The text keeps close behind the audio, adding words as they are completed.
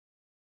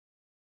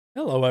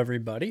Hello,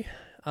 everybody.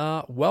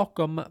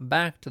 Welcome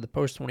back to the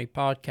Post 20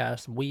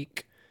 podcast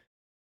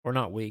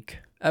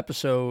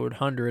episode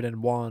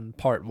 101,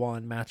 part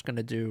one. Matt's going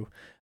to do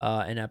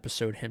an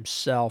episode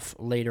himself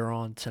later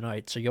on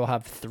tonight. So you'll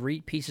have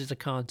three pieces of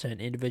content,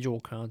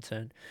 individual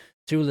content,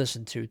 to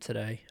listen to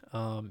today.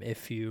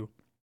 If you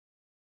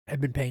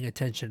have been paying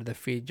attention to the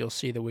feed, you'll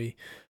see that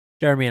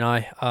Jeremy and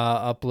I,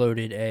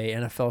 uploaded a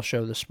NFL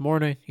show this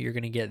morning. You're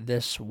going to get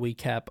this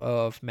recap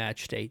of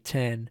Match Day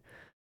 10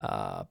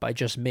 by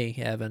just me,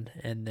 Evan,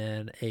 and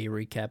then a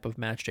recap of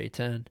Match Day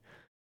 10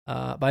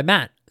 by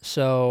Matt.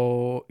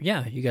 So,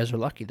 yeah, you guys are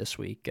lucky this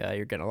week.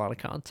 You're getting a lot of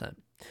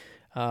content.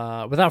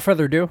 Without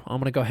further ado, I'm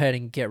going to go ahead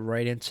and get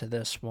right into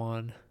this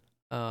one.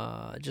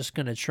 Just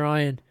going to try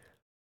and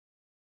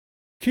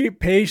keep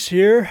pace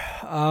here.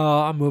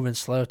 I'm moving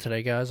slow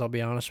today, guys. I'll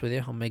be honest with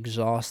you. I'm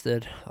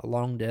exhausted. A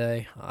long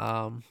day.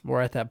 We're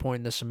at that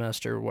point in the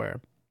semester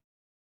where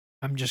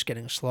I'm just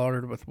getting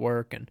slaughtered with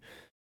work, and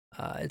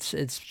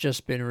it's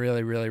just been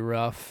really really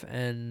rough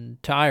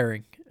and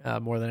tiring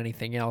more than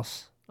anything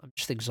else. I'm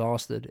just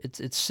exhausted. It's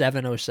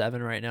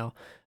 7:07 right now.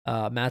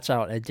 Matt's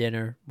out at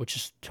dinner, which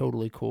is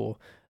totally cool.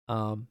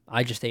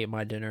 I just ate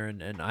my dinner,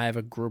 and I have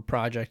a group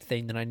project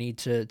thing that I need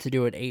to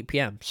do at 8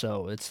 p.m.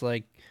 So it's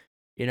like,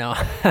 you know,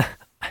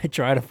 I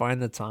try to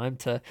find the time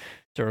to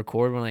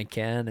record when I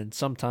can, and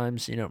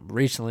sometimes,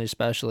 recently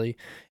especially,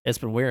 it's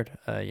been weird.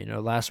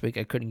 Last week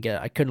I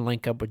couldn't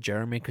link up with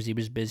Jeremy because he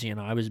was busy and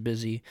I was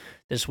busy.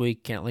 This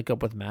week can't link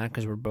up with Matt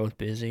because we're both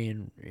busy,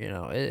 and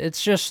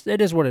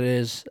it is what it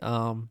is.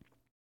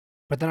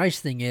 But the nice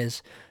thing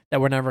is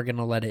that we're never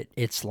gonna let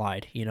it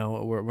slide.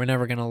 We're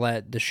never gonna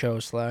let the show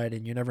slide,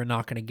 and you're never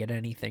not gonna get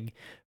anything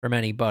from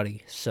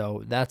anybody.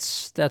 So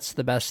that's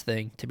the best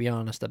thing, to be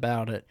honest,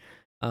 about it.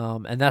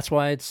 And that's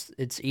why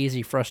it's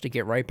easy for us to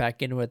get right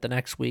back into it the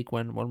next week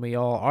when we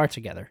all are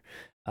together.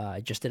 I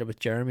just did it with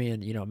Jeremy,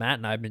 and Matt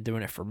and I have been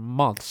doing it for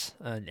months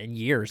and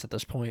years at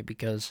this point,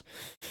 because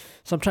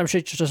sometimes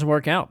shit just doesn't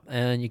work out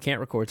and you can't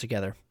record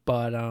together.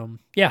 But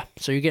yeah,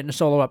 so you're getting a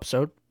solo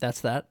episode.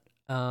 That's that.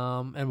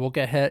 And we'll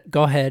go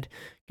ahead,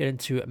 get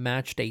into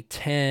match day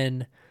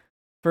 10.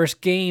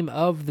 First game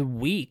of the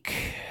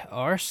week.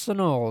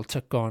 Arsenal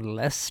took on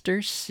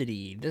Leicester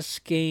City. This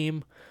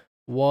game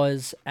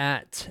was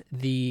at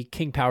the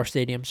King Power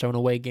Stadium, so an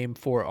away game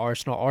for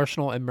Arsenal.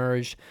 Arsenal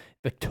emerged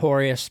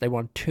victorious. They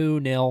won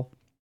 2-0.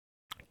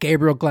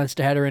 Gabriel glanced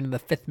a header in the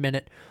 5th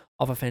minute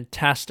off a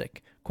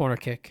fantastic corner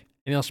kick.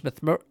 Emil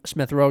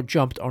Smith Rowe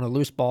jumped on a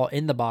loose ball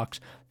in the box,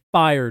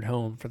 fired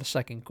home for the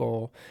second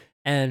goal.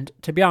 And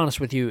to be honest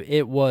with you,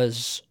 it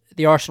was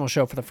the Arsenal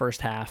show for the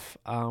first half.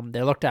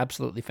 They looked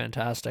absolutely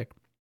fantastic.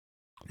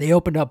 They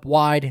opened up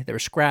wide. They were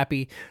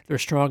scrappy. They were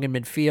strong in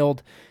midfield.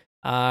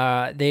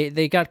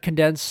 They got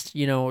condensed,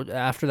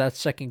 after that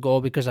second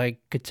goal, because I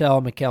could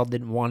tell Mikel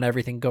didn't want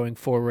everything going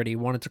forward. He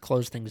wanted to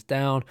close things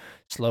down,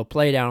 slow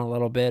play down a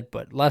little bit,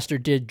 but Leicester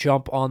did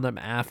jump on them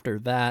after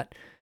that.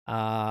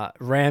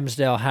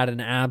 Ramsdale had an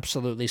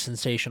absolutely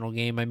sensational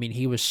game. I mean,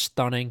 he was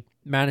stunning.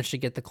 Managed to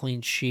get the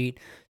clean sheet.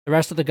 The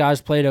rest of the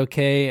guys played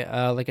okay.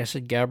 Like I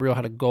said, Gabriel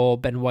had a goal.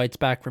 Ben White's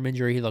back from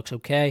injury. He looks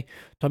okay.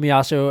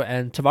 Tomiyasu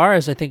and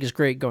Tavares, I think, is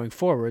great going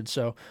forward.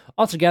 So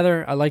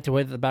altogether, I like the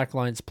way that the back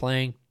line's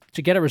playing.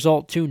 To get a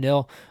result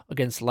 2-0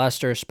 against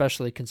Leicester,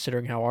 especially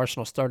considering how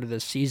Arsenal started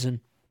this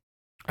season,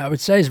 I would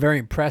say is very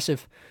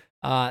impressive.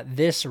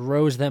 This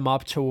rose them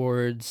up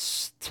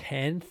towards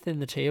 10th in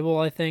the table,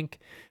 I think.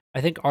 I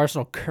think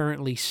Arsenal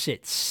currently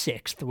sits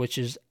 6th, which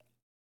is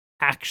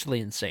actually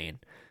insane.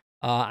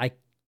 I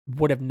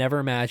would have never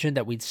imagined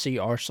that we'd see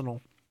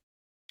Arsenal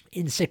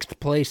in 6th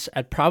place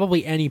at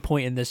probably any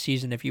point in this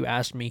season, if you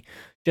asked me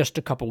just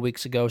a couple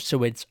weeks ago.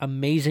 So it's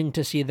amazing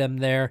to see them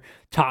there.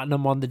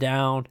 Tottenham on the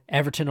down,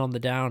 Everton on the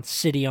down,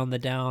 City on the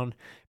down.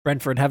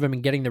 Brentford haven't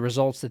been getting the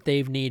results that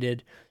they've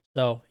needed.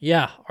 So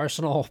yeah,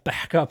 Arsenal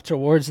back up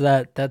towards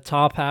that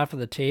top half of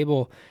the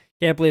table.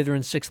 Can't believe they're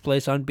in 6th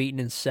place, unbeaten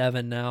in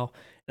 7 now.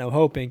 And I'm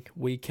hoping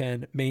we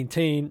can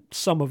maintain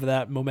some of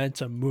that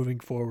momentum moving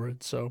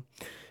forward. So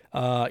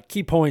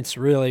key points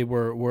really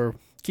were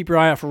keep your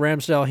eye out for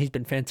Ramsdale. He's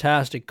been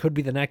fantastic. Could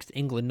be the next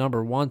England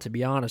number 1, to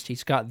be honest.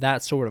 He's got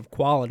that sort of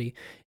quality.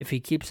 If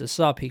he keeps this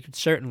up, he could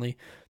certainly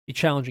be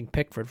challenging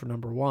Pickford for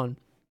number 1.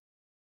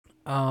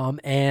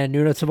 And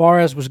Nuno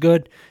Tavares was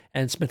good,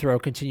 and Smith Rowe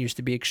continues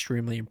to be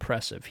extremely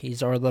impressive.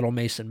 He's our little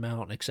Mason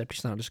Mount, except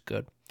he's not as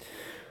good.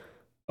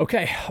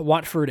 Okay,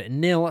 Watford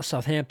 0,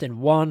 Southampton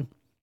 1.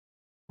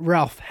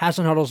 Ralph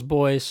Hasenhuttle's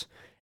boys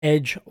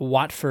edge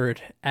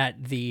Watford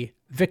at the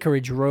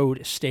Vicarage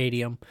Road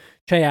Stadium.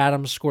 Che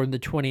Adams scored in the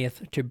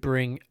 20th to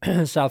bring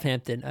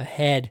Southampton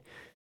ahead,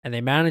 and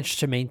they managed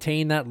to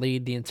maintain that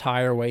lead the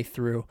entire way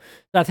through.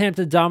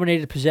 Southampton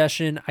dominated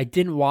possession. I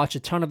didn't watch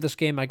a ton of this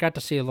game. I got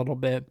to see a little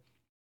bit.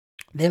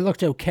 They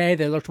looked okay.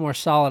 They looked more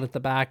solid at the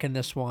back in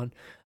this one.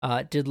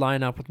 Did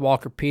line up with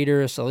Walker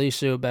Peters,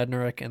 Salisu,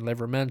 Bednarik, and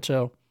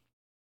Livramento.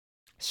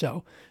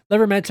 So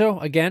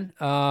Livramento, again,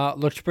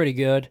 looked pretty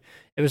good.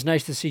 It was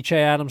nice to see Che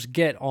Adams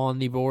get on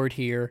the board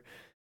here.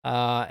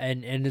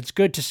 And it's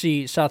good to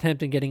see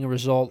Southampton getting a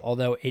result,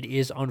 although it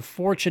is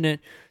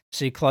unfortunate to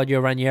see Claudio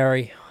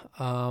Ranieri,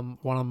 one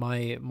of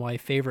my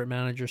favorite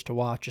managers to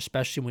watch,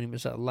 especially when he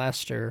was at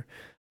Leicester.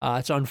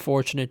 It's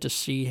unfortunate to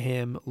see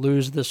him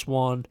lose this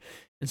one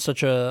in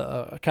such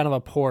a kind of a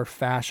poor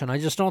fashion. I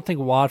just don't think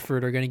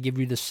Watford are going to give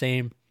you the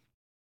same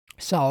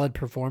solid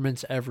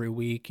performance every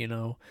week.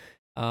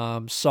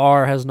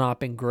 Sarr has not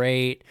been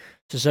great.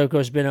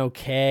 Sissoko's been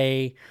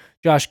okay.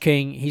 Josh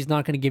King, he's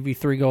not going to give you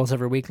 3 goals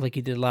every week like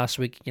he did last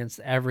week against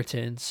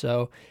Everton.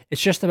 So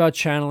it's just about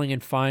channeling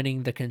and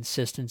finding the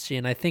consistency.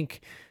 And I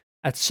think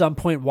at some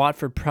point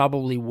Watford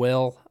probably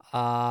will.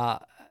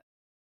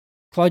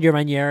 Claudio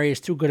Ranieri is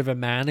too good of a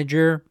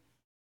manager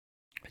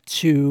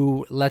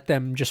to let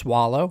them just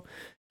wallow.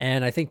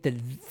 And I think that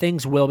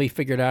things will be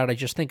figured out. I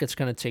just think it's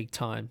going to take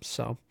time.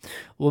 So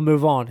we'll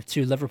move on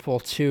to Liverpool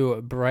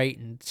 2,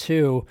 Brighton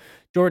 2.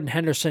 Jordan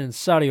Henderson and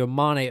Sadio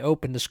Mane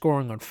opened the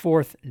scoring on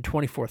 4th and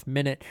 24th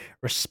minute.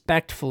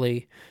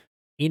 Respectfully,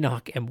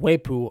 Enoch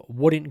Mwepu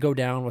wouldn't go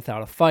down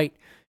without a fight.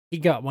 He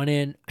got one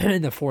in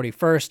the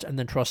 41st, and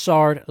then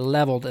Trossard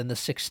leveled in the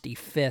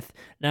 65th.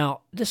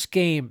 Now, this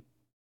game,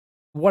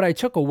 what I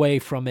took away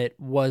from it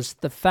was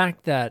the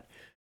fact that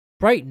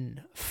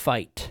Brighton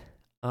fight.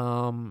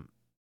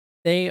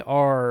 They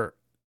are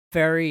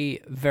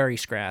very, very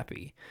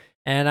scrappy.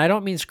 And I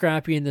don't mean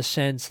scrappy in the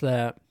sense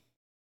that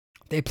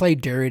they play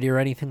dirty or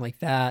anything like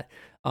that.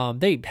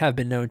 They have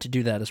been known to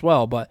do that as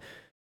well. But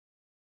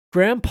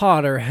Graham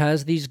Potter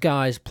has these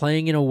guys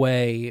playing in a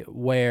way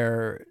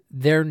where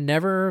they're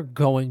never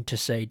going to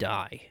say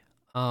die.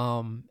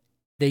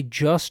 They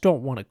just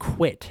don't want to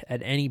quit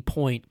at any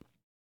point.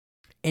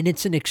 And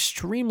it's an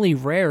extremely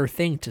rare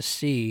thing to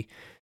see.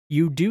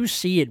 You do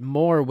see it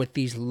more with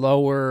these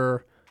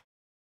lower...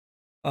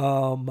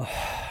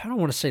 I don't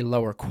want to say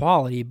lower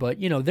quality, but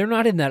they're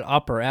not in that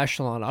upper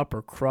echelon,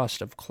 upper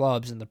crust of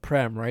clubs in the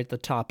Prem, right? The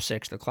top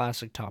 6, the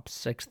classic top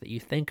 6 that you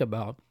think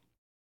about.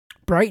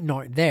 Brighton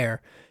aren't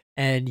there,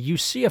 and you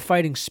see a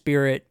fighting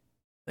spirit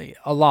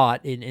a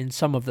lot in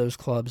some of those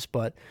clubs,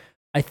 but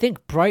I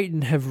think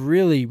Brighton have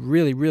really,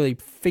 really, really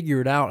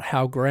figured out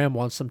how Graham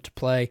wants them to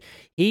play.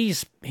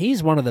 He's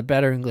one of the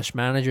better English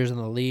managers in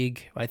the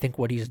league. I think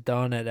what he's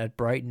done at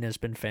Brighton has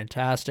been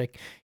fantastic.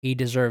 He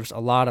deserves a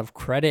lot of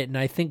credit, and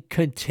I think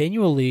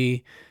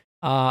continually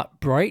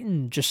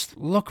Brighton just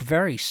look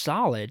very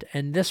solid.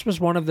 And this was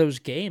one of those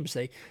games.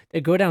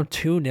 They go down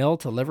 2-0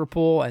 to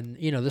Liverpool, and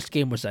this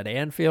game was at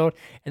Anfield,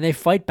 and they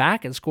fight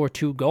back and score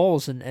 2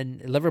 goals,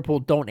 and Liverpool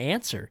don't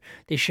answer.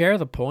 They share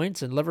the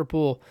points, and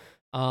Liverpool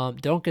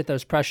don't get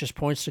those precious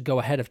points to go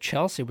ahead of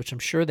Chelsea, which I'm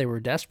sure they were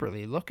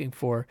desperately looking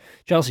for.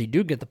 Chelsea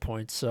do get the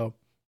points, so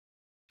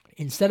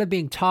instead of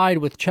being tied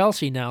with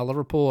Chelsea now,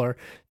 Liverpool are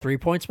 3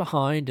 points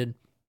behind. And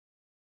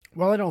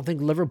while I don't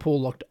think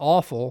Liverpool looked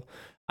awful,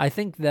 I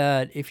think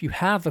that if you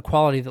have the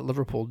quality that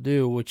Liverpool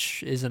do,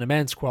 which is an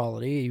immense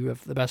quality, you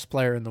have the best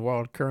player in the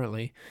world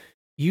currently,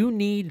 you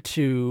need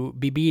to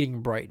be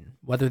beating Brighton,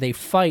 whether they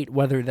fight,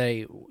 whether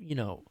they,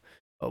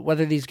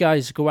 whether these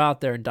guys go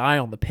out there and die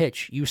on the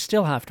pitch, you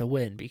still have to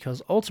win,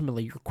 because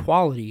ultimately your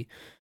quality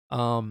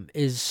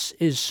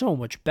is so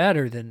much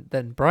better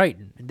than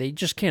Brighton. They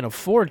just can't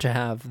afford to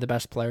have the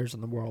best players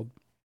in the world.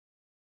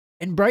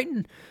 And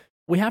Brighton,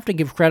 we have to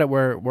give credit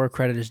where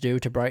credit is due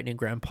to Brighton and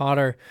Graham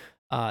Potter.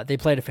 They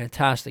played a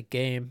fantastic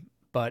game,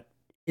 but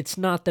it's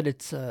not that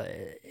it's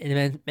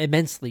an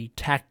immensely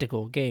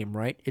tactical game,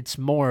 right? It's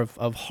more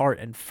of heart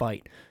and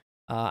fight.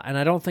 And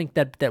I don't think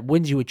that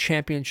wins you a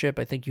championship.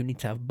 I think you need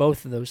to have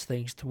both of those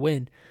things to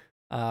win,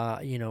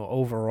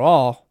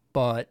 overall.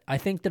 But I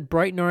think that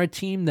Brighton are a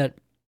team that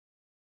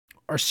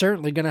are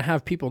certainly going to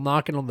have people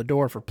knocking on the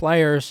door for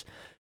players.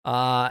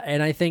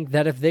 And I think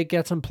that if they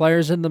get some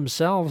players in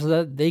themselves,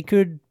 that they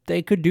could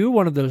do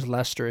one of those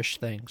Leicester-ish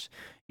things.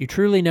 You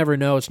truly never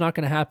know. It's not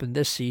going to happen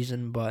this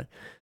season, but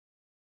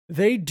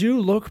they do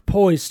look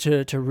poised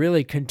to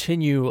really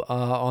continue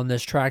on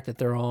this track that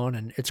they're on,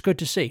 and it's good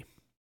to see.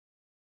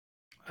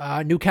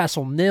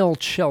 Newcastle 0,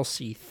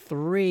 Chelsea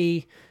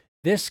 3.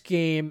 This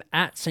game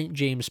at St.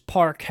 James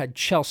Park had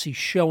Chelsea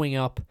showing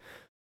up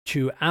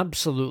to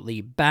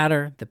absolutely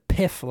batter the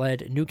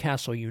PIF-led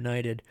Newcastle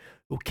United,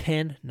 who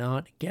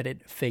cannot get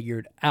it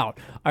figured out.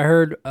 I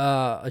heard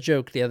a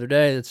joke the other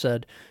day that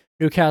said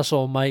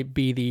Newcastle might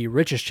be the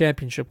richest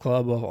championship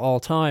club of all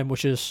time,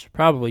 which is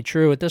probably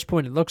true. At this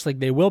point, it looks like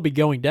they will be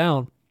going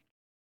down.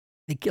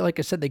 Like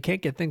I said, they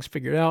can't get things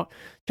figured out.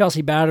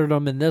 Chelsea battered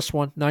them in this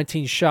one.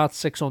 19 shots,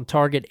 6 on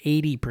target,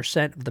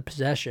 80% of the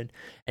possession.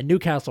 And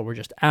Newcastle were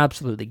just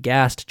absolutely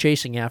gassed,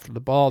 chasing after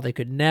the ball. They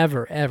could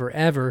never, ever,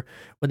 ever,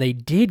 when they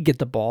did get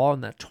the ball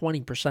in that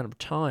 20% of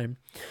time,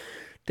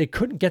 they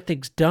couldn't get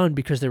things done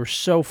because they were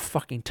so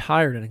fucking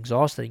tired and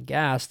exhausted and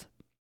gassed.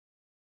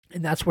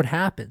 And that's what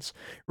happens.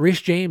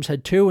 Reece James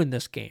had 2 in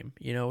this game.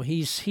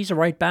 He's a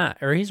right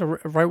back, or he's a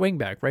right wing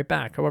back, right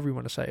back, however you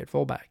want to say it,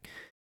 fullback.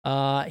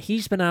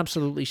 He's been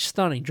absolutely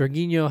stunning.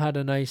 Jorginho had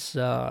a nice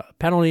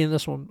penalty in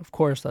this one. Of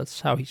course,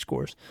 that's how he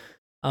scores.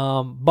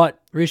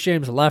 But Reece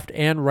James left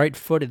and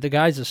right-footed. The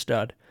guy's a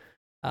stud.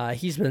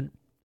 He's been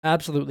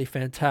absolutely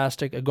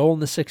fantastic. A goal in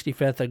the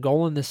 65th, a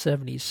goal in the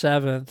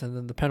 77th, and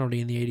then the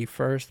penalty in the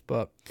 81st.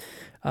 But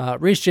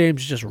Reece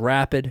James is just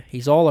rapid.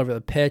 He's all over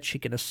the pitch. He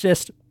can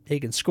assist. He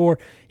can score.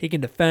 He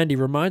can defend. He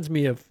reminds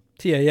me of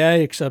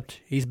TAA, except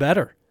he's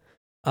better.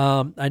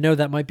 I know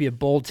that might be a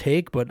bold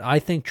take, but I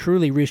think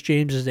truly Reece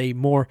James is a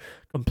more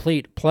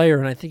complete player,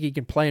 and I think he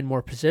can play in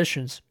more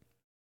positions.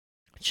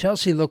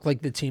 Chelsea look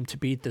like the team to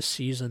beat this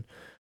season.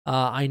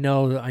 I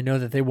know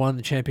that they won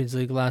the Champions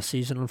League last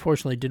season.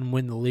 Unfortunately, didn't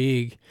win the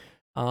league.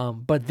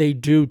 But they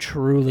do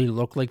truly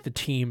look like the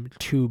team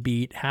to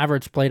beat.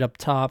 Havertz played up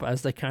top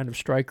as the kind of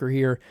striker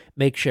here,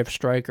 makeshift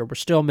striker. We're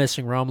still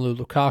missing Romelu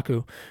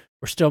Lukaku.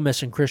 We're still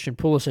missing Christian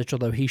Pulisic,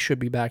 although he should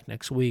be back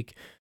next week.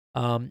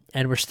 And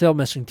we're still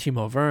missing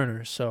Timo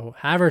Werner. So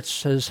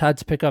Havertz has had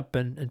to pick up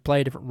and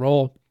play a different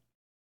role.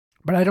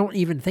 But I don't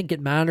even think it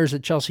matters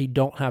that Chelsea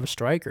don't have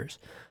strikers.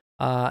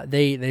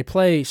 They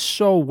play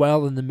so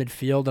well in the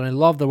midfield, and I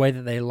love the way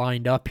that they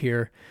lined up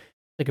here.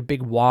 Like a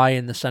big Y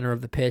in the center of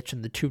the pitch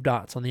and the two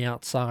dots on the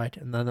outside,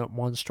 and then that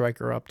one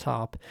striker up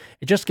top.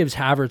 It just gives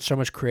Havertz so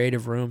much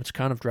creative room to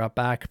kind of drop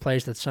back,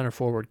 plays that center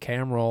forward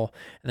cam role,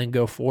 and then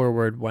go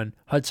forward when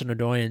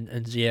Hudson-Odoi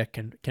and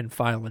Ziyech can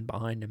file in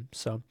behind him.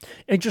 So,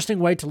 interesting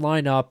way to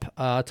line up.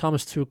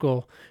 Thomas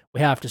Tuchel,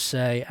 we have to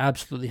say,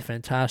 absolutely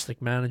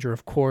fantastic manager,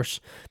 of course,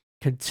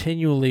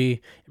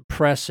 continually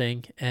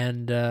impressing,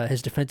 and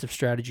his defensive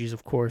strategies,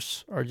 of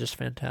course, are just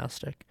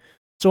fantastic.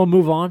 So we'll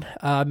move on.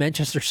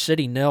 Manchester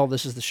City 0.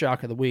 This is the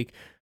shock of the week.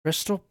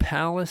 Crystal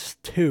Palace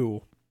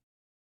 2.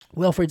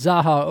 Wilfried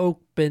Zaha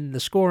opened the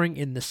scoring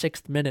in the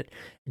 6th minute,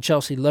 and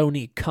Chelsea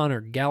loanee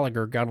Conor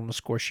Gallagher got on the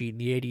score sheet in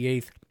the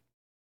 88th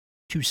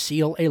to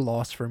seal a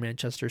loss for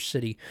Manchester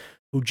City,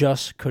 who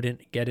just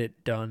couldn't get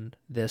it done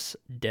this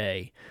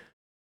day.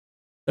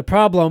 The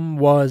problem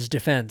was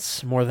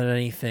defense more than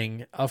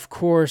anything. Of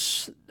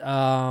course,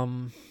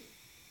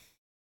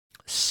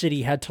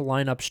 City had to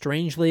line up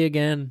strangely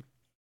again.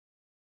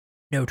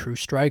 No true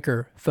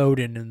striker.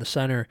 Foden in the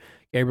center.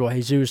 Gabriel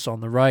Jesus on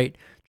the right.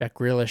 Jack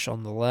Grealish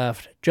on the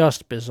left.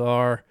 Just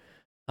bizarre.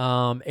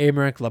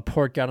 Aymeric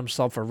Laporte got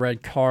himself a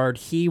red card.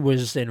 He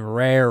was in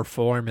rare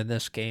form in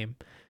this game.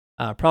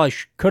 Probably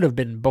could have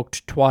been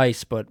booked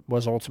twice, but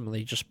was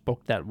ultimately just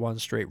booked that one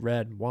straight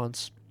red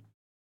once.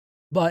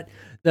 But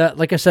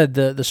like I said,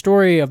 the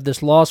story of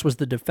this loss was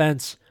the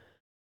defense.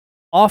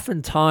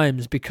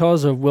 Oftentimes,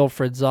 because of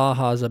Wilfried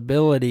Zaha's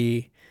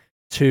ability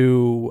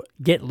to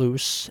get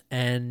loose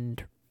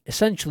and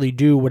essentially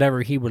do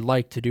whatever he would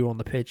like to do on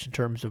the pitch in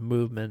terms of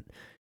movement,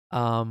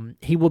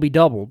 he will be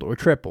doubled or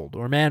tripled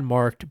or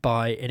man-marked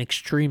by an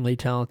extremely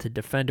talented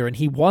defender, and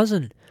he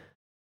wasn't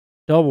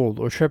doubled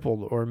or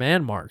tripled or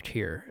man-marked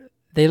here.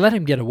 They let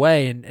him get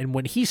away, and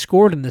when he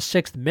scored in the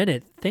 6th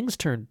minute, things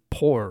turned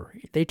poor.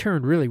 They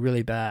turned really,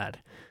 really bad.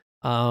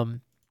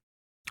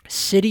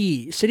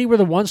 City were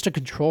the ones to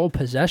control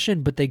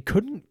possession, but they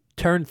couldn't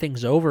turn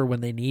things over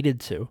when they needed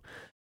to.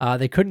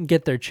 They couldn't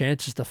get their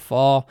chances to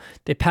fall.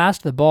 They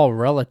passed the ball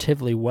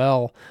relatively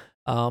well,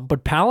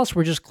 but Palace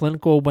were just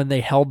clinical when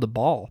they held the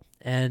ball.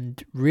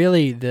 And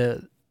really,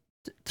 to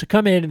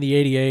come in the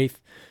 88th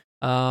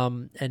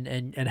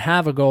and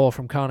have a goal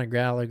from Conor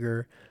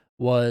Gallagher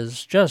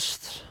was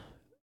just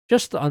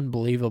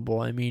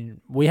unbelievable. I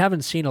mean, we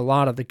haven't seen a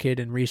lot of the kid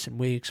in recent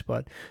weeks,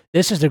 but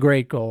this is a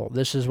great goal.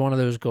 This is one of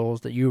those goals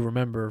that you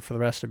remember for the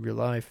rest of your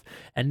life.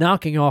 And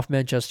knocking off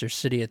Manchester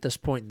City at this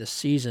point in the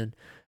season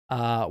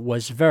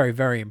was very,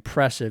 very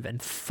impressive.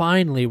 And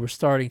finally, we're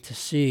starting to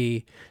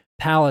see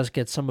Palace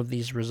get some of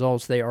these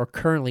results. They are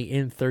currently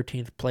in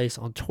 13th place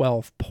on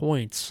 12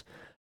 points.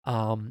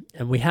 And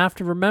we have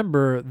to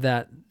remember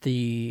that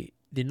the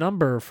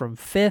number from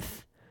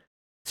 5th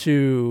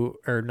to,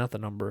 or not the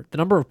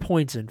number of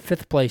points in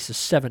 5th place is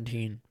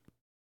 17.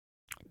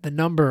 The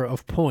number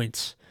of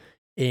points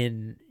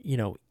in,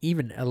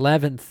 even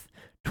 11th,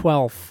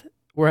 12th,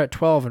 we're at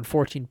 12 and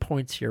 14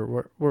 points here.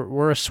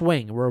 We're a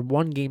swing. We're a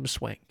one-game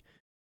swing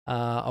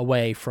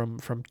away from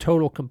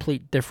total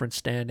complete different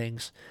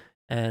standings,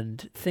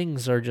 and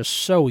things are just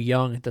so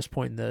young at this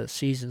point in the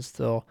season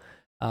still.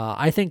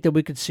 I think that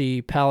we could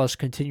see Palace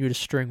continue to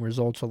string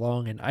results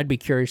along, and I'd be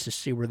curious to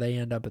see where they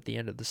end up at the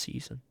end of the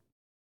season.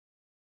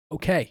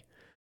 Okay.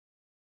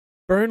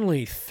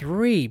 Burnley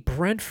 3,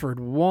 Brentford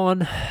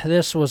 1.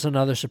 This was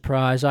another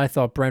surprise. I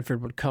thought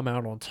Brentford would come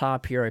out on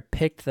top here. I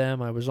picked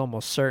them. I was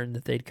almost certain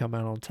that they'd come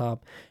out on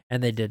top,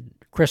 and they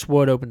didn't. Chris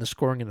Wood opened the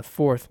scoring in the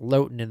 4th,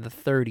 Lowton in the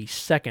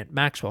 32nd,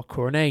 Maxwell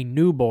Cornet,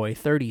 new boy,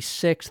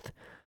 36th.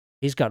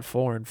 He's got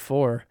 4 and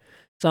 4.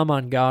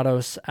 Saman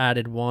Ghoddos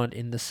added 1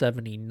 in the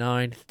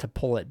 79th to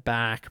pull it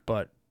back,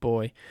 but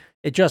boy,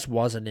 it just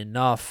wasn't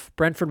enough.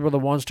 Brentford were the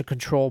ones to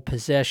control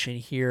possession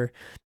here.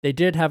 They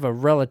did have a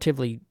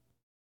relatively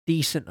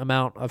decent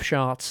amount of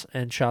shots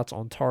and shots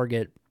on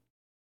target,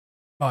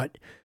 but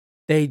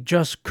they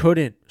just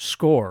couldn't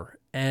score.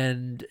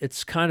 And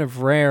it's kind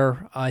of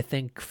rare, I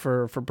think,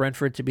 for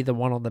Brentford to be the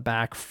one on the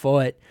back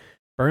foot.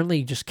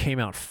 Burnley just came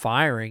out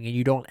firing, and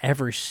you don't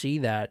ever see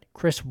that.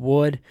 Chris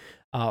Wood,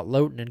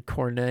 Lowton, and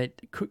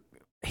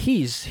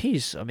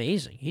he's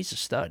amazing. He's a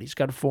stud. He's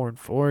got a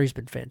 4-4. He's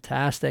been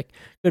fantastic.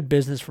 Good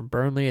business from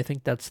Burnley. I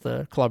think that's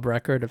the club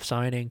record of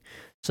signing.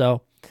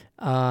 So,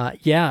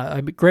 yeah,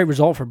 a great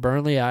result for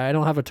Burnley. I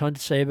don't have a ton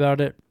to say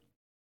about it.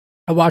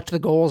 I watched the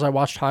goals. I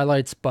watched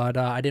highlights, but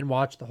I didn't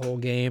watch the whole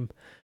game.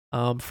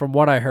 From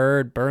what I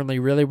heard, Burnley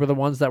really were the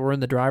ones that were in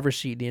the driver's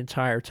seat the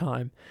entire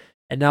time.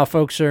 And now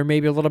folks are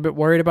maybe a little bit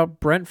worried about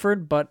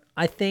Brentford, but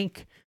I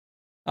think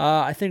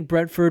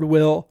Brentford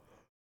will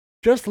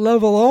just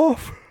level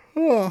off.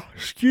 Oh,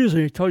 excuse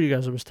me, I told you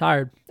guys I was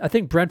tired. I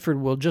think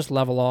Brentford will just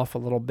level off a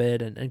little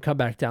bit and come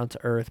back down to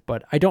earth,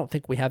 but I don't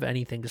think we have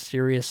anything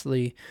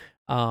seriously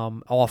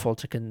awful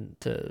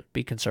to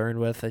be concerned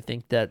with. I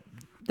think that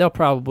they'll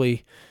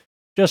probably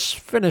just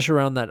finish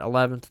around that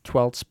 11th to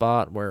 12th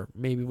spot where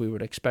maybe we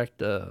would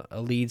expect a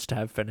Leeds to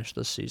have finished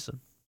this season.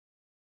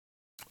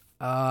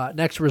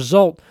 Next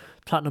result,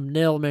 Tottenham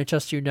 0,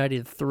 Manchester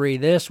United 3.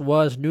 This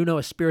was Nuno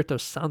Espirito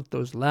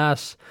Santo's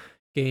last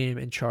game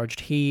in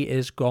charge. He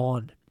is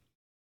gone.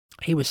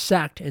 He was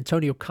sacked.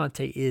 Antonio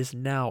Conte is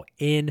now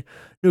in.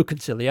 New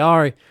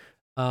Consigliere.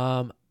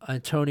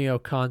 Antonio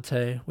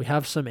Conte. We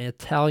have some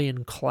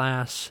Italian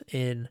class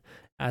in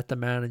at the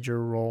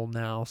manager role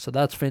now. So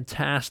that's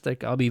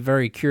fantastic. I'll be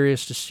very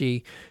curious to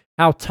see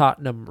how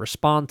Tottenham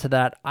respond to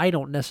that. I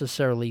don't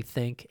necessarily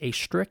think a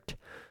strict,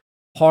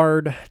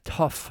 hard,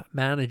 tough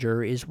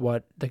manager is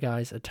what the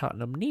guys at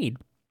Tottenham need.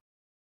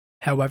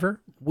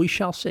 However, we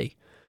shall see.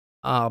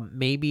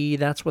 Maybe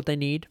that's what they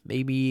need.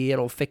 Maybe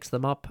it'll fix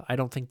them up. I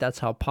don't think that's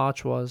how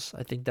Poch was.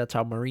 I think that's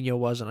how Mourinho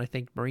was, and I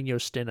think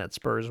Mourinho's stint at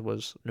Spurs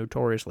was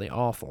notoriously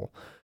awful.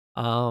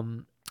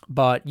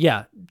 But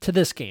yeah, to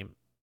this game,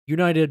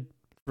 United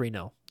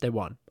 3-0. They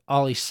won.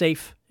 Ollie's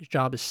safe. His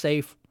job is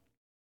safe.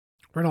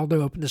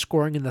 Ronaldo opened the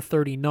scoring in the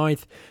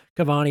 39th.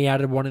 Cavani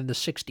added one in the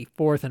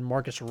 64th, and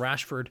Marcus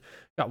Rashford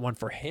got one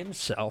for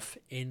himself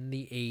in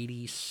the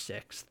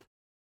 86th.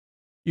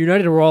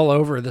 United were all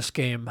over this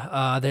game.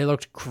 They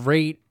looked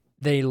great.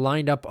 They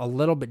lined up a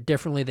little bit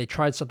differently. They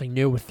tried something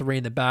new with three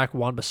in the back.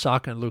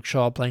 Wan-Bissaka and Luke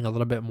Shaw playing a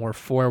little bit more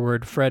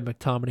forward. Fred,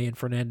 McTominay, and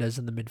Fernandes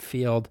in the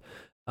midfield.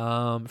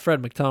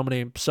 Fred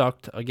McTominay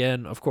sucked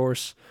again, of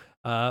course.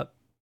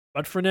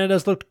 But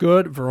Fernandes looked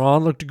good.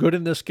 Varane looked good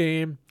in this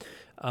game.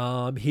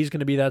 He's going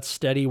to be that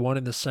steady one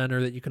in the center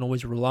that you can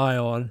always rely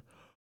on.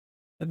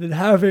 And then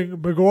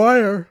having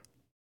Maguire.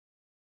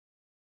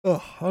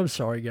 Oh, I'm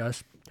sorry,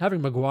 guys.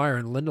 Having Maguire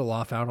and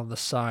Lindelof out on the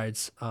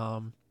sides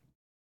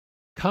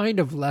kind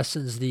of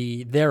lessens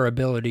their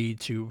ability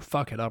to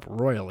fuck it up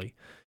royally.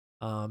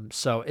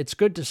 So it's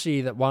good to see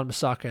that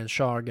Wan-Bissaka and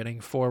Shaw are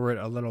getting forward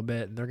a little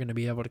bit, and they're going to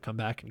be able to come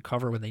back and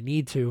cover when they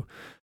need to,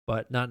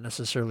 but not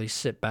necessarily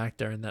sit back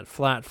there in that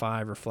flat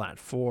 5 or flat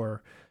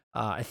 4.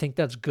 I think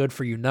that's good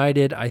for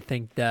United. I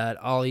think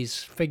that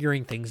Ollie's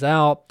figuring things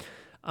out,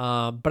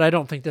 but I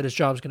don't think that his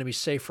job is going to be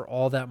safe for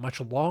all that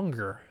much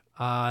longer.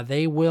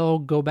 They will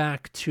go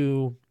back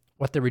to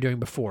what they were doing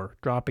before,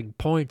 dropping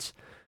points,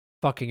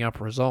 fucking up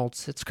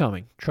results. It's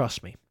coming,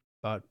 trust me.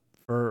 But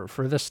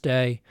for this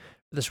day,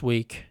 this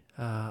week,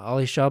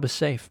 Ollie's job is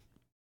safe.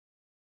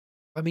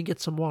 Let me get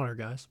some water,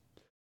 guys.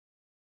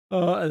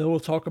 And then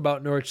we'll talk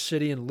about Norwich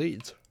City and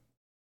Leeds.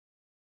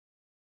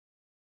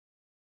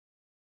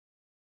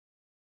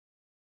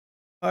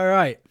 All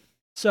right.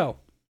 So,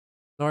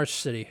 Norwich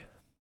City.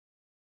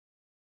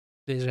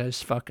 These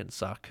guys fucking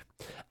suck.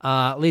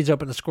 Leeds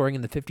opened the scoring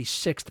in the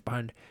 56th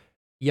behind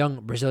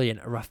young Brazilian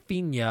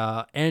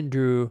Rafinha.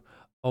 Andrew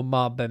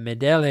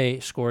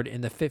Omabamidele scored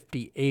in the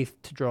 58th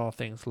to draw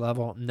things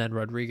level, and then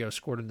Rodrigo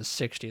scored in the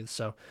 60th.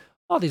 So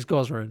all these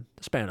goals were in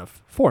the span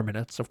of 4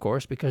 minutes, of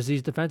course, because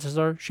these defenses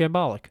are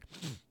shambolic.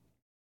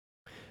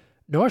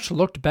 Norwich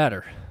looked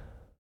better.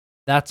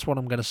 That's what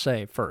I'm going to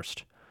say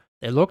first.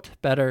 They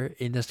looked better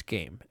in this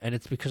game, and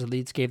it's because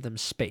Leeds gave them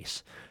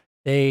space.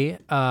 They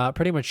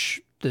pretty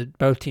much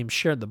both teams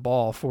shared the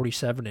ball,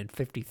 47 and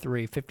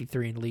 53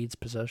 in Leeds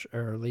possession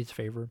or Leeds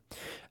favor.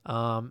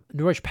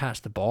 Norwich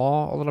passed the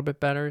ball a little bit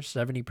better,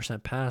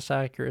 70% pass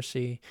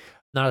accuracy,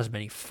 not as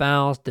many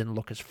fouls, didn't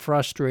look as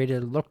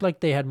frustrated, looked like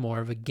they had more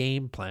of a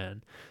game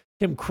plan.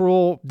 Tim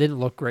Krul didn't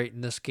look great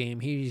in this game.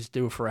 He's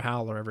due for a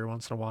howler every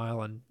once in a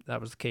while, and that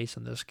was the case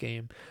in this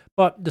game.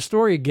 But the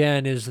story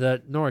again is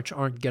that Norwich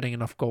aren't getting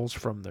enough goals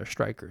from their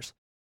strikers.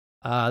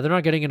 They're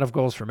not getting enough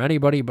goals from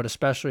anybody, but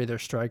especially their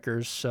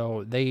strikers.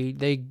 So they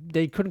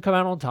couldn't come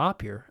out on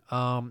top here.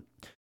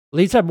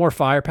 Leeds had more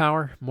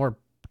firepower, more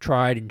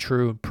tried and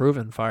true and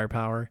proven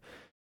firepower,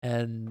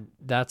 and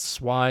that's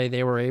why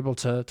they were able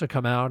to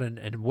come out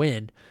and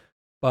win.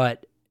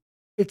 But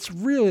it's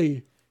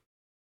really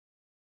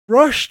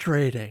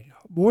frustrating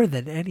more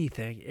than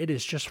anything. It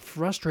is just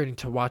frustrating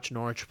to watch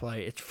Norwich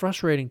play. It's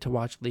frustrating to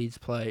watch Leeds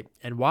play,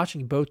 and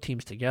watching both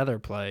teams together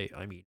play.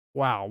 I mean,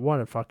 wow, what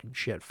a fucking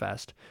shit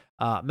fest.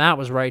 Matt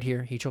was right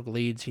here. He took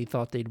Leeds. He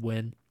thought they'd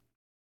win.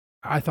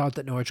 I thought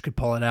that Norwich could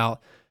pull it out.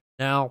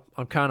 Now,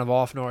 I'm kind of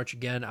off Norwich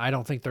again. I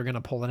don't think they're going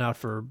to pull it out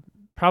for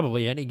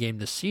probably any game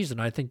this season.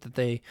 I think that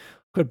they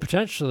could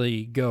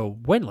potentially go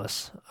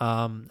winless.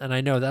 And I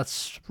know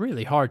that's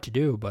really hard to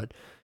do, but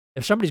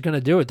if somebody's going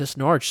to do it, this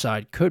Norwich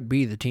side could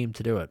be the team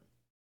to do it.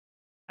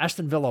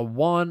 Aston Villa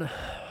 1,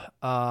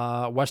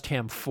 West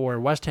Ham 4.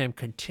 West Ham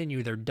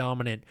continue their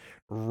dominant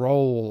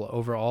roll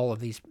over all of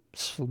these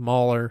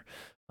smaller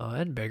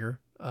and bigger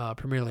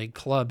Premier League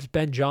clubs.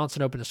 Ben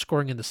Johnson opened the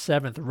scoring in the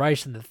 7th,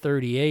 Rice in the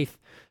 38th.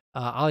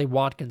 Ollie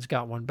Watkins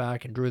got one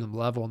back and drew them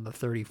level in the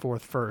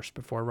 34th first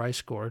before Rice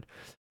scored.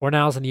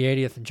 Fornals in the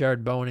 80th and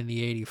Jared Bowen in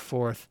the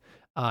 84th.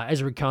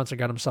 Ezri Konsa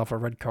got himself a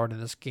red card in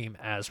this game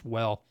as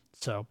well.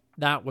 So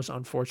that was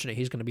unfortunate.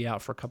 He's going to be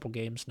out for a couple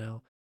games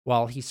now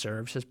while he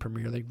serves his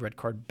Premier League red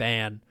card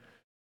ban.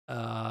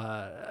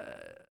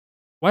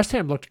 West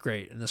Ham looked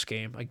great in this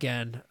game.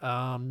 Again,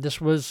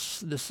 this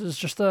is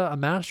just a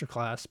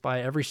masterclass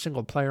by every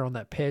single player on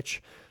that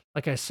pitch.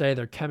 Like I say,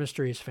 their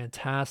chemistry is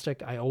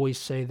fantastic. I always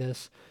say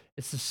this.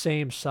 It's the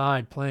same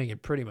side playing in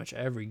pretty much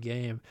every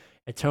game.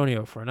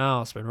 Antonio,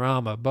 Fornals,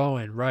 Benrahma,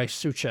 Bowen, Rice,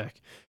 Souček.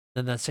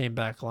 Then that same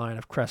back line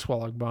of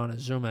Cresswell, Ogbonna,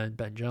 Zuma, and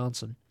Ben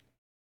Johnson.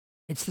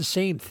 It's the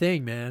same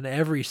thing, man,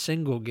 every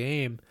single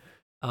game.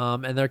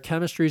 And their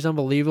chemistry is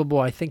unbelievable.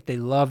 I think they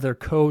love their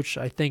coach.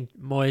 I think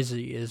Moise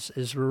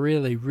is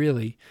really,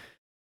 really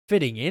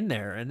fitting in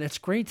there. And it's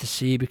great to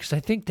see because I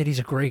think that he's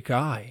a great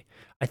guy.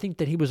 I think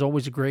that he was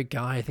always a great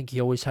guy. I think he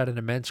always had an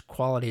immense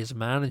quality as a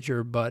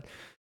manager, but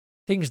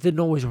things didn't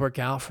always work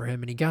out for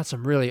him. And he got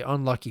some really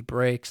unlucky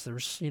breaks.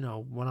 There's,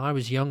 when I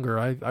was younger,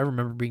 I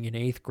remember being in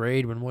 8th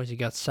grade when Moise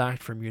got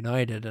sacked from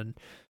United, and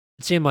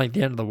it seemed like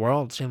the end of the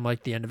world. It seemed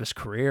like the end of his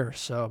career.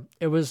 So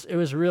it was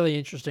really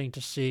interesting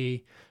to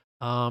see.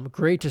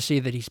 Great to see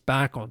that he's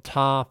back on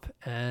top,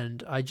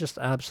 and I just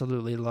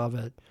absolutely love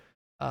it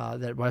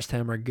that West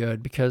Ham are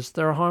good because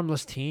they're a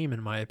harmless team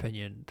in my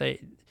opinion.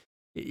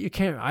 You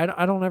can't.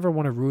 I don't ever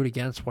want to root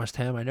against West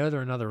Ham. I know they're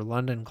another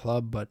London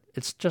club, but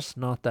it's just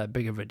not that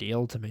big of a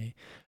deal to me.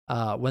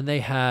 When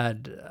they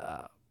had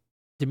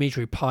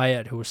Dimitri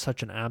Payet, who was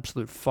such an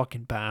absolute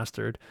fucking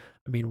bastard.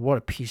 I mean, what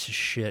a piece of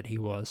shit he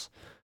was.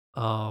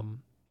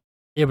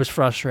 It was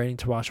frustrating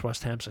to watch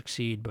West Ham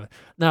succeed, but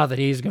now that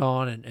he's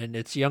gone and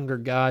it's younger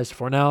guys,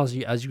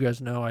 Fornals, as you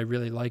guys know, I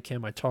really like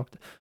him. I talked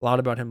a lot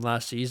about him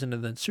last season,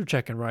 and then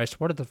Souček and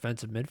Rice, what a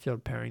defensive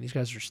midfield pairing. These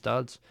guys are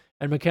studs.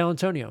 And Mikel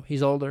Antonio,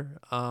 he's older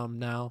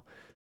now,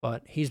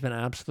 but he's been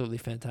absolutely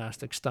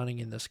fantastic, stunning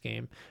in this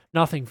game.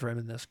 Nothing for him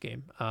in this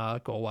game,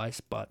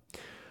 goal-wise, but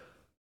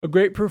a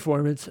great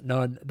performance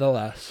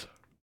nonetheless.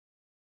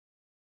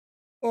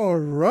 All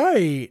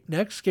right.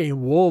 Next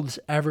game, Wolves,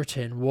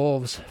 Everton.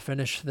 Wolves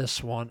finished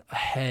this one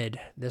ahead.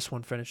 This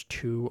one finished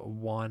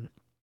 2-1.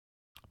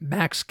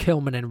 Max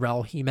Kilman and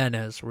Raul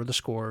Jimenez were the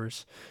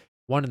scorers.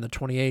 One in the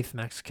 28th,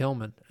 Max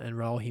Kilman, and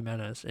Raul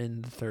Jimenez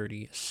in the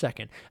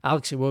 32nd.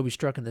 Alex Iwobi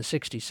struck in the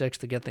 66th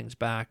to get things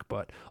back,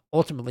 but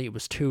ultimately it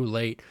was too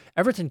late.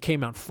 Everton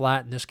came out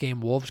flat in this game.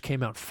 Wolves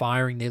came out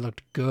firing. They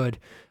looked good.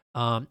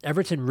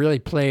 Everton really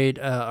played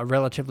a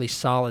relatively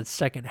solid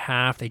second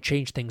half. They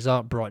changed things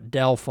up, brought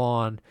Delph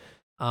on,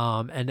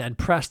 and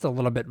pressed a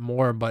little bit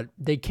more, but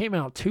they came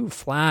out too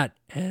flat.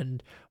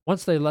 And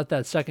once they let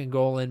that second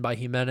goal in by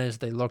Jimenez,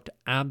 they looked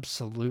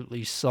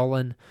absolutely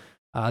sullen.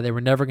 They were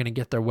never going to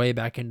get their way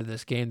back into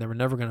this game. They were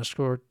never going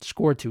to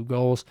score 2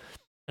 goals.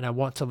 And I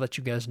want to let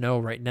you guys know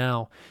right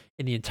now,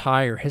 in the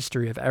entire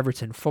history of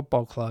Everton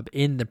Football Club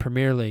in the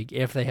Premier League,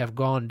 if they have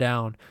gone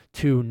down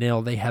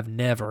 2-0, they have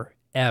never,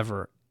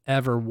 ever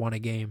won a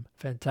game.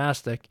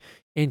 Fantastic,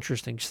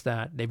 interesting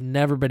stat. They've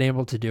never been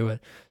able to do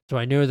it. So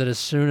I knew that as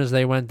soon as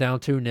they went down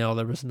 2-0,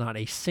 there was not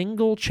a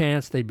single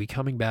chance they'd be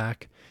coming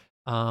back.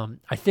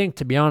 I think,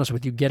 to be honest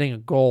with you, getting a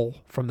goal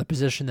from the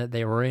position that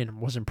they were in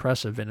was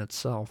impressive in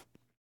itself.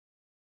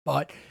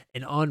 But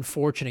an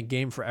unfortunate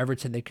game for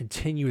Everton. They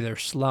continue their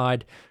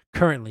slide.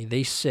 Currently,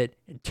 they sit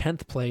in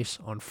 10th place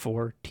on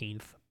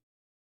 14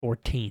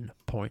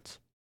 points.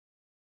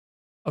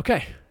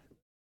 Okay.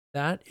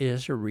 That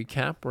is your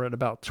recap. We're at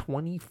about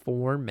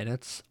 24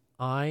 minutes.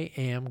 I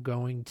am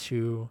going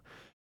to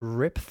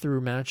rip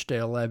through match day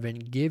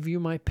 11, give you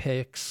my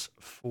picks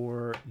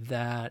for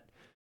that.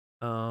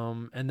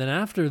 And then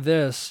after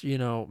this,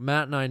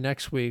 Matt and I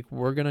next week,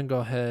 we're going to go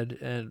ahead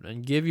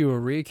and give you a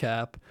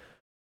recap,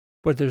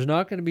 but there's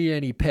not going to be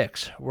any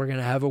picks. We're going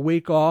to have a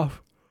week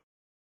off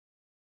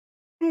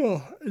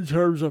in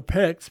terms of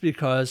picks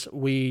because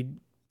we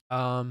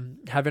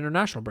have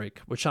international break,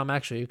 which I'm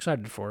actually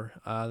excited for.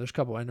 There's a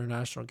couple of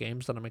international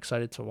games that I'm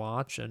excited to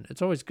watch, and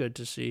it's always good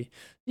to see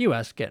the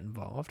U.S. get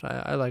involved.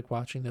 I like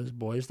watching those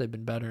boys. They've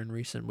been better in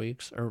recent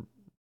weeks, or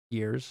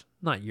years.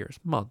 Not years,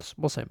 months.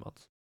 We'll say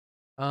months.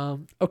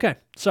 Okay,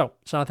 so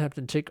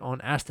Southampton take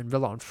on Aston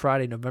Villa on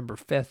Friday, November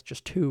 5th,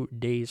 just 2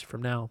 days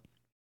from now.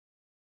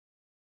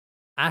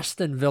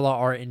 Aston Villa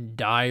are in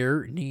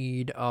dire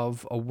need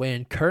of a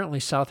win. Currently,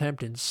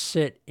 Southampton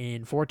sit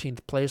in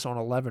 14th place on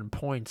 11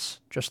 points,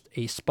 just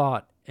a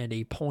spot and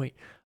a point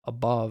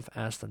above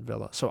Aston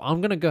Villa. So I'm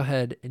going to go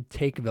ahead and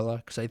take Villa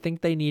because I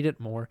think they need it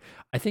more.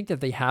 I think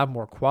that they have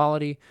more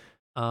quality,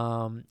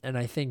 and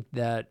I think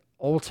that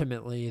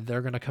ultimately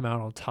they're going to come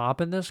out on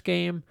top in this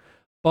game.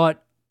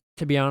 But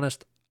to be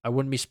honest, I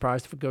wouldn't be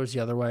surprised if it goes the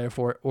other way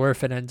or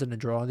if it ends in a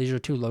draw. These are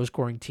two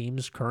low-scoring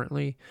teams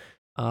currently.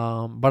 But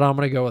I'm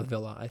going to go with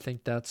Villa. I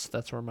think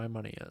that's where my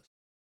money is.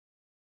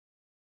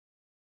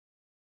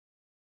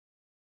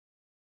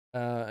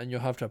 And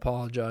you'll have to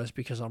apologize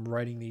because I'm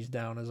writing these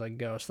down as I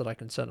go so that I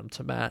can send them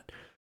to Matt.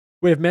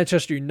 We have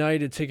Manchester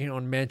United taking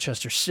on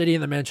Manchester City in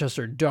the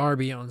Manchester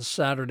Derby on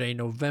Saturday,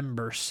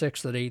 November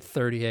 6th at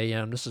 8:30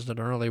 a.m. This is an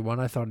early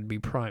one. I thought it'd be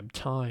prime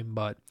time,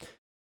 but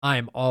I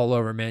am all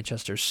over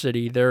Manchester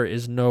City. There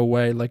is no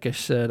way, like I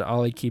said,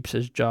 Ollie keeps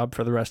his job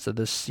for the rest of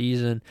this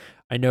season.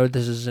 I know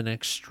this is an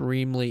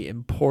extremely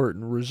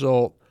important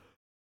result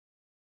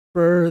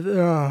for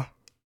the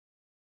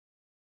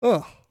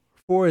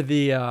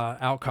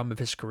outcome of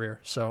his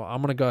career. So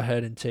I'm going to go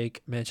ahead and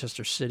take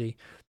Manchester City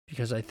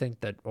because I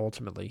think that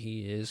ultimately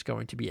he is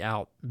going to be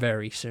out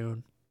very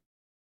soon.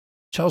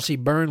 Chelsea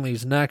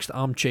Burnley's next.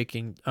 I'm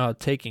taking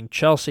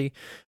Chelsea.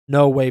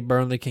 No way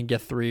Burnley can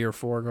get 3 or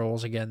 4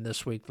 goals again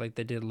this week like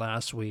they did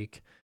last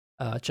week.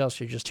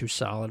 Chelsea are just too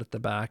solid at the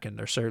back, and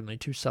they're certainly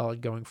too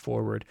solid going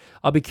forward.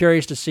 I'll be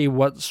curious to see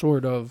what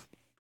sort of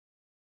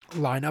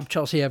lineup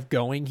Chelsea have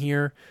going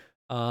here,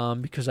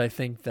 because I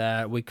think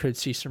that we could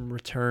see some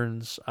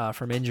returns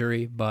from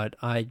injury, but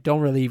I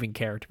don't really even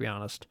care, to be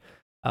honest.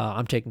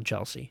 I'm taking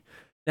Chelsea.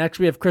 Next,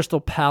 we have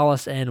Crystal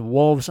Palace and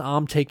Wolves.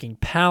 I'm taking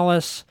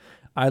Palace.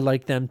 I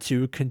like them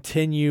to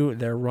continue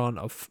their run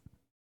of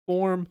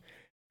form.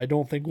 I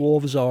don't think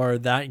Wolves are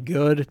that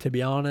good, to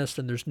be honest,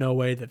 and there's no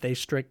way that they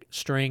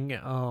string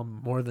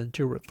more than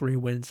 2 or 3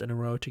 wins in a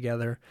row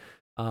together.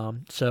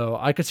 So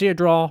I could see a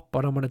draw,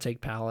 but I'm going to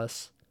take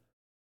Palace.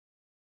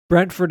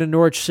 Brentford and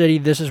Norwich City.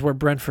 This is where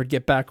Brentford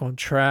get back on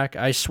track.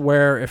 I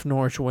swear if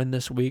Norwich win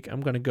this week,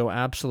 I'm going to go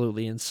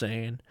absolutely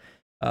insane.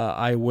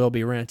 I will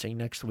be ranting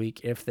next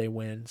week if they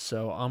win.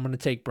 So I'm going to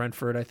take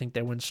Brentford. I think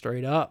they win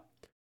straight up.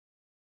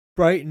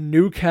 Brighton,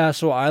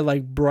 Newcastle. I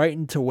like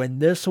Brighton to win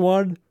this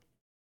one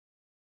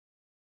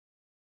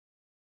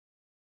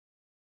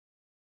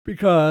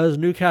because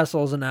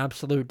Newcastle is an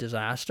absolute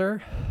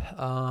disaster.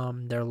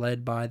 They're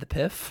led by the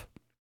PIF.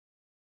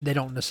 They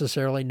don't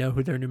necessarily know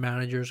who their new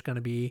manager is going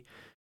to be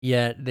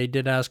yet. They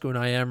did ask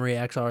Unai Emery,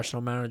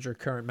 ex-Arsenal manager,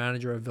 current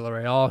manager of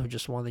Villarreal, who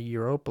just won the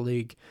Europa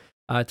League,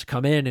 to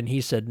come in, and he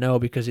said no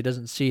because he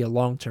doesn't see a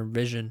long-term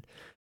vision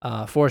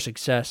for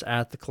success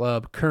at the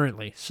club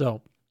currently.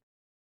 So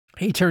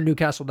he turned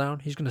Newcastle down.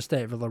 He's going to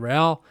stay at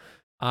Villarreal.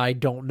 I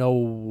don't know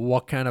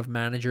what kind of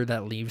manager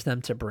that leaves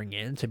them to bring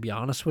in, to be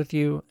honest with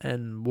you,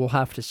 and we'll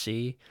have to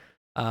see.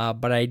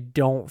 But I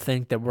don't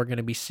think that we're going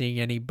to be seeing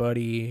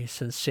anybody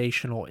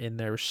sensational in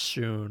there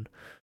soon.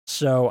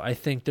 So I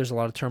think there's a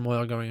lot of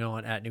turmoil going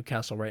on at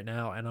Newcastle right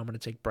now, and I'm going to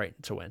take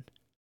Brighton to win.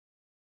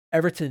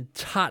 Everton,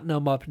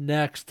 Tottenham up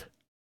next.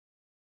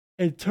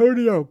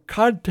 Antonio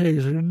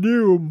Conte's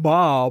new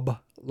mob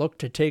look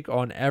to take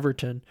on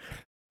Everton.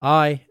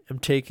 I am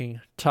taking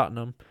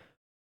Tottenham.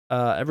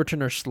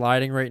 Everton are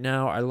sliding right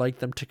now. I like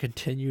them to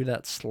continue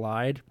that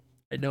slide.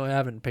 I know I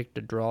haven't picked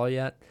a draw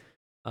yet.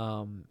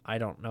 I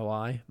don't know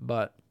why,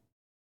 but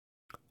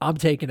I'm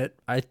taking it.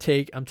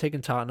 I'm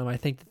taking Tottenham. I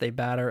think that they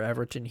batter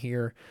Everton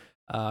here.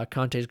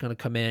 Conte's going to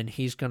come in.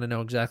 He's going to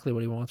know exactly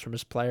what he wants from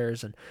his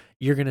players, and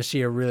you're going to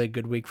see a really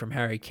good week from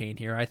Harry Kane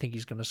here. I think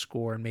he's going to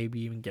score and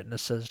maybe even get an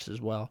assist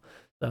as well.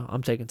 So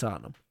I'm taking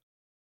Tottenham.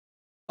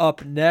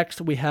 Up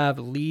next, we have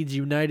Leeds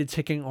United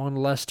taking on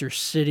Leicester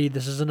City.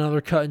 This is another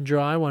cut and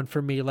dry one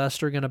for me.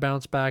 Leicester going to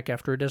bounce back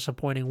after a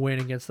disappointing win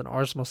against an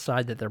Arsenal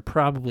side that they're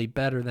probably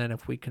better than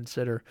if we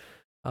consider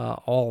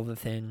all of the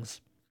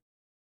things.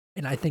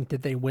 And I think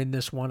that they win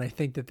this one. I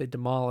think that they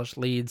demolish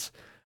Leeds.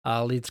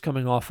 Leeds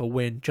coming off a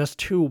win, just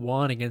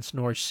 2-1 against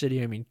Norwich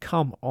City. I mean,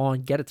 come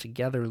on, get it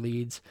together,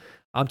 Leeds.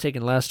 I'm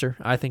taking Leicester.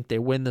 I think they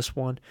win this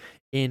one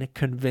in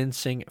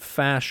convincing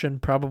fashion,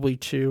 probably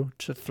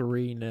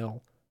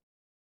 2-3-0.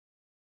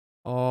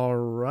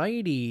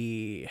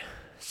 Alrighty.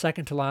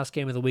 Second to last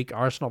game of the week,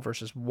 Arsenal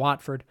versus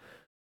Watford.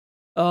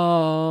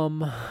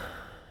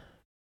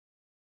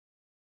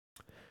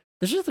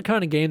 This is the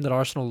kind of game that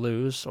Arsenal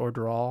lose or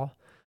draw,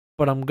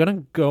 but I'm going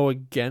to go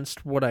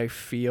against what I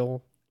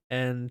feel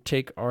and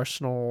take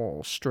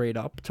Arsenal straight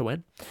up to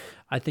win.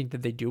 I think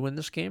that they do win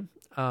this game.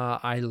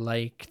 I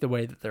like the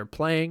way that they're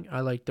playing. I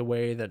like the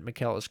way that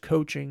Mikel is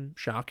coaching,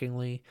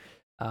 shockingly.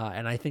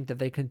 And I think that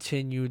they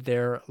continue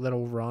their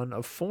little run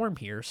of form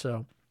here.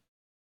 So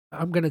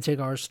I'm going to take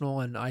Arsenal,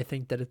 and I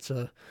think that it's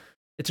a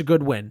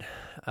good win.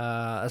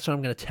 That's what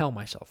I'm going to tell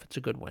myself. It's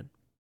a good win.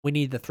 We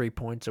need the 3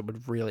 points. It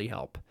would really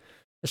help,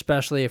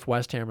 especially if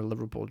West Ham or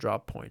Liverpool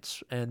drop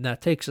points. And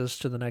that takes us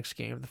to the next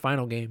game, the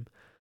final game,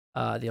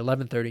 the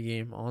 11:30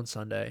 game on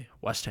Sunday,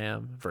 West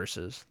Ham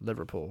versus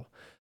Liverpool.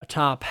 A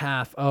top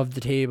half of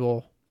the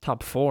table,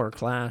 top 4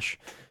 clash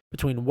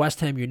between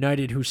West Ham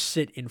United, who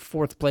sit in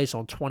 4th place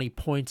on 20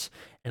 points,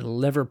 and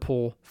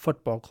Liverpool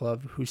Football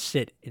Club, who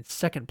sit in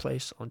 2nd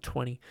place on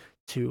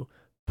 22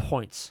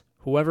 points.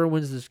 Whoever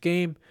wins this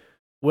game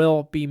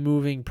will be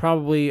moving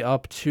probably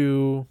up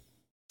to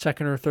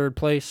 2nd or 3rd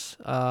place.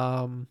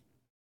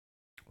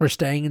 or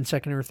staying in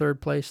second or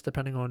third place,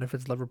 depending on if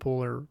it's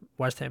Liverpool or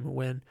West Ham who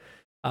win.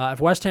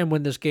 If West Ham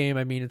win this game,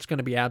 I mean, it's going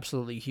to be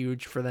absolutely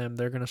huge for them.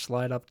 They're going to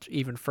slide up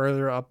even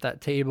further up that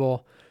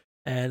table,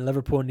 and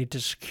Liverpool need to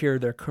secure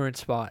their current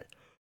spot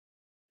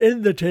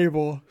in the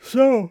table.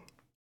 So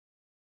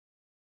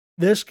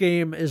this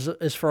game is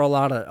for a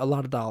lot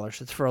of dollars.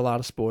 It's for a lot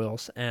of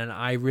spoils, and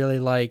I really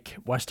like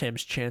West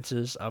Ham's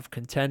chances of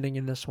contending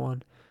in this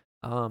one.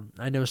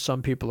 I know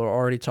some people are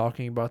already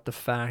talking about the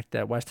fact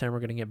that West Ham are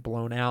going to get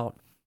blown out.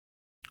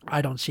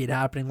 I don't see it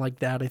happening like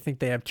that. I think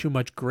they have too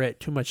much grit,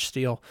 too much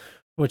steel,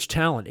 too much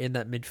talent in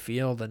that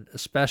midfield, and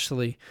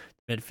especially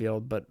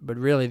midfield, but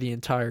really the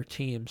entire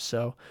team.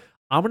 So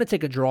I'm going to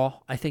take a draw.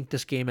 I think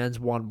this game ends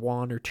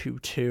 1-1 or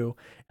 2-2,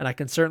 and I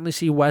can certainly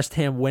see West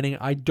Ham winning.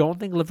 I don't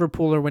think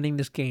Liverpool are winning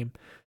this game.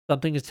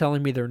 Something is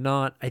telling me they're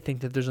not. I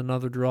think that there's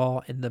another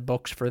draw in the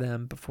books for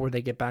them before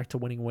they get back to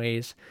winning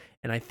ways,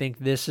 and I think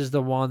this is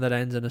the one that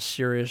ends in a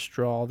serious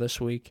draw this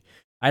week.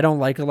 I don't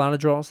like a lot of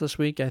draws this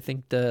week. I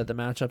think the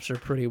matchups are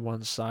pretty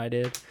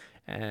one-sided,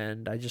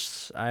 and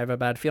I have a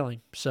bad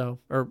feeling. So,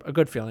 or a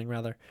good feeling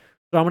rather.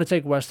 So I'm going to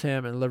take West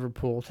Ham and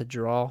Liverpool to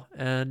draw,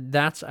 and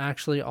that's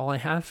actually all I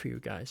have for you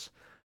guys.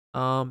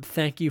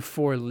 Thank you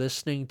for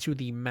listening to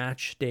the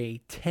Match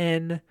Day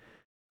 10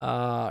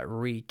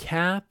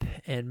 recap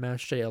and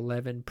Match Day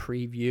 11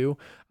 preview.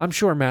 I'm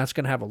sure Matt's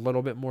going to have a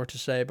little bit more to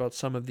say about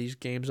some of these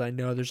games. I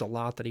know there's a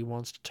lot that he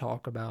wants to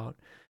talk about,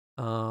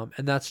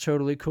 and that's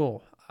totally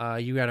cool.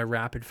 You got a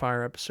rapid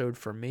fire episode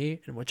from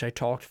me in which I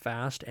talked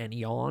fast and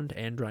yawned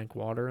and drank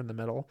water in the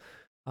middle.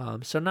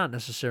 So not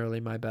necessarily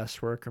my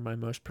best work or my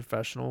most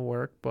professional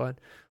work, but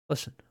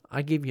listen,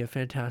 I give you a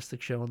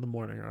fantastic show in the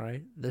morning, all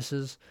right? This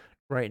is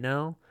right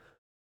now,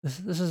 this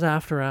is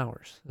after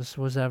hours. This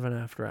was Evan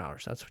after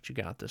hours. That's what you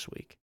got this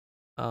week.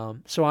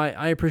 So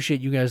I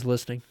appreciate you guys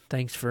listening.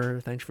 Thanks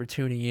for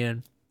tuning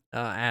in.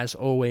 As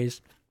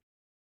always,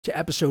 to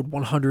episode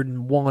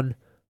 101,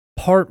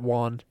 part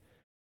 1.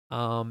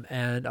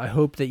 And I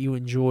hope that you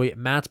enjoy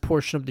Matt's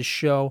portion of the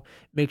show.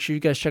 Make sure you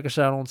guys check us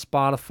out on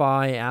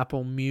Spotify,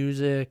 Apple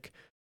Music,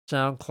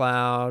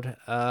 SoundCloud,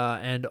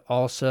 and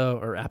also,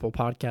 or Apple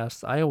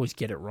Podcasts. I always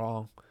get it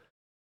wrong.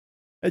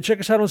 And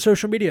check us out on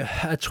social media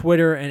at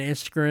Twitter and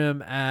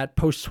Instagram at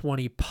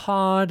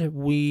Post20Pod.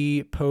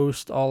 We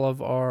post all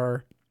of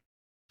our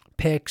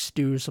picks,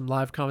 do some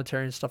live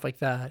commentary and stuff like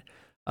that.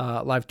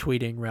 Live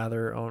tweeting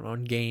rather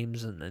on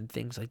games and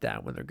things like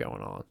that when they're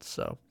going on.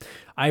 So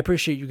I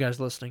appreciate you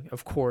guys listening.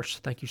 Of course,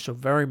 thank you so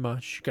very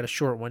much. Got a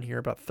short one here,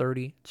 about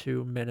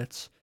 32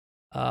 minutes.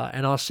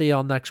 And I'll see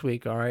y'all next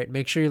week. All right.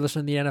 Make sure you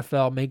listen to the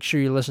NFL. Make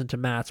sure you listen to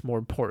Matt's more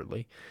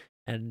importantly.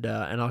 And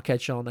I'll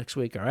catch y'all next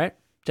week. All right.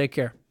 Take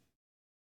care.